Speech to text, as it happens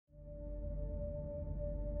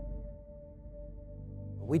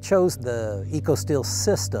We chose the EcoSteel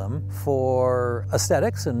system for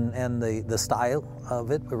aesthetics and the style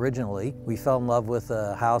of it originally. We fell in love with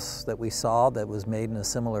a house that we saw that was made in a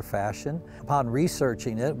similar fashion. Upon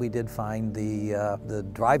researching it, we did find the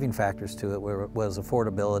driving factors to it was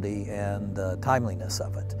affordability and timeliness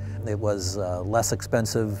of it. It was a less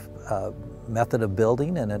expensive method of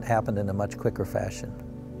building, and it happened in a much quicker fashion.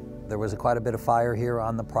 There was quite a bit of fire here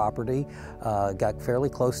on the property, got fairly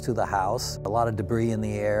close to the house. A lot of debris in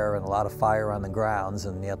the air and a lot of fire on the grounds,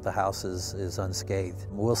 and yet the house is unscathed.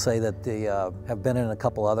 We'll say that they have been in a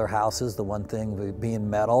couple other houses. The one thing being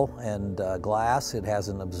metal and glass, it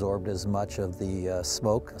hasn't absorbed as much of the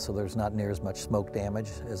smoke, so there's not near as much smoke damage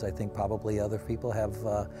as I think probably other people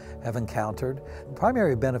have encountered. The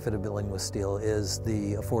primary benefit of building with steel is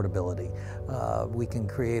the affordability. We can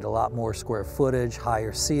create a lot more square footage,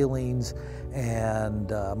 higher ceilings,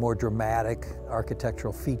 and more dramatic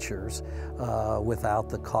architectural features without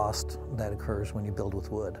the cost that occurs when you build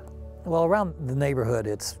with wood. Well, around the neighborhood,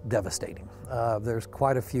 it's devastating. There's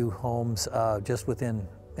quite a few homes just within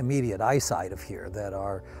immediate eyesight of here that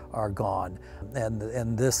are gone,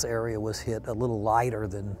 and this area was hit a little lighter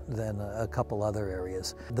than a couple other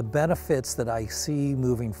areas. The benefits that I see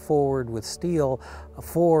moving forward with steel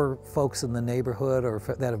for folks in the neighborhood or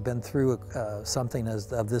that have been through something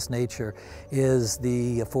of this nature is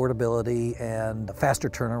the affordability and faster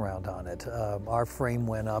turnaround on it. Our frame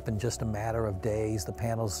went up in just a matter of days. The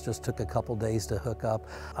panels just took a couple days to hook up.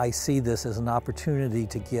 I see this as an opportunity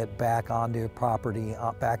to get back onto your property,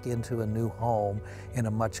 back into a new home in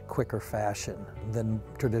a much quicker fashion than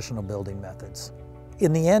traditional building methods.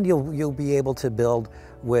 In the end, you'll be able to build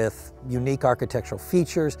with unique architectural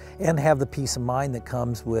features and have the peace of mind that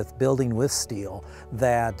comes with building with steel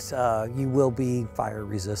that you will be fire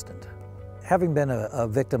resistant. Having been a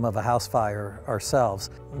victim of a house fire ourselves,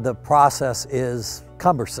 the process is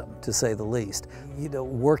cumbersome, to say the least. You know,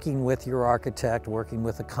 working with your architect, working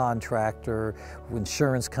with a contractor,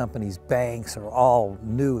 insurance companies, banks are all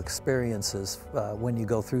new experiences when you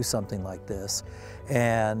go through something like this.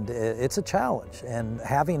 And it's a challenge. And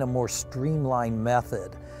having a more streamlined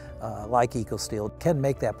method like EcoSteel can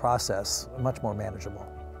make that process much more manageable.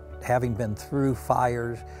 Having been through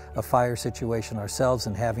a fire situation ourselves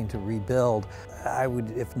and having to rebuild, I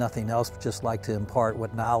would, if nothing else, just like to impart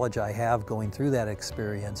what knowledge I have going through that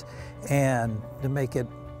experience and to make it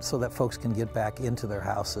so that folks can get back into their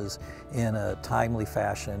houses in a timely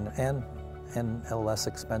fashion and in a less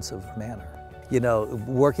expensive manner. You know,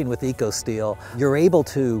 working with EcoSteel, you're able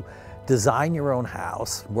to design your own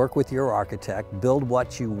house, work with your architect, build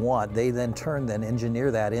what you want. They then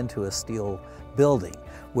engineer that into a steel building,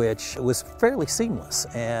 which was fairly seamless.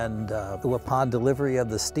 And upon delivery of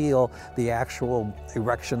the steel, the actual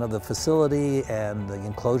erection of the facility and the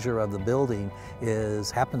enclosure of the building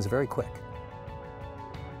happens very quick.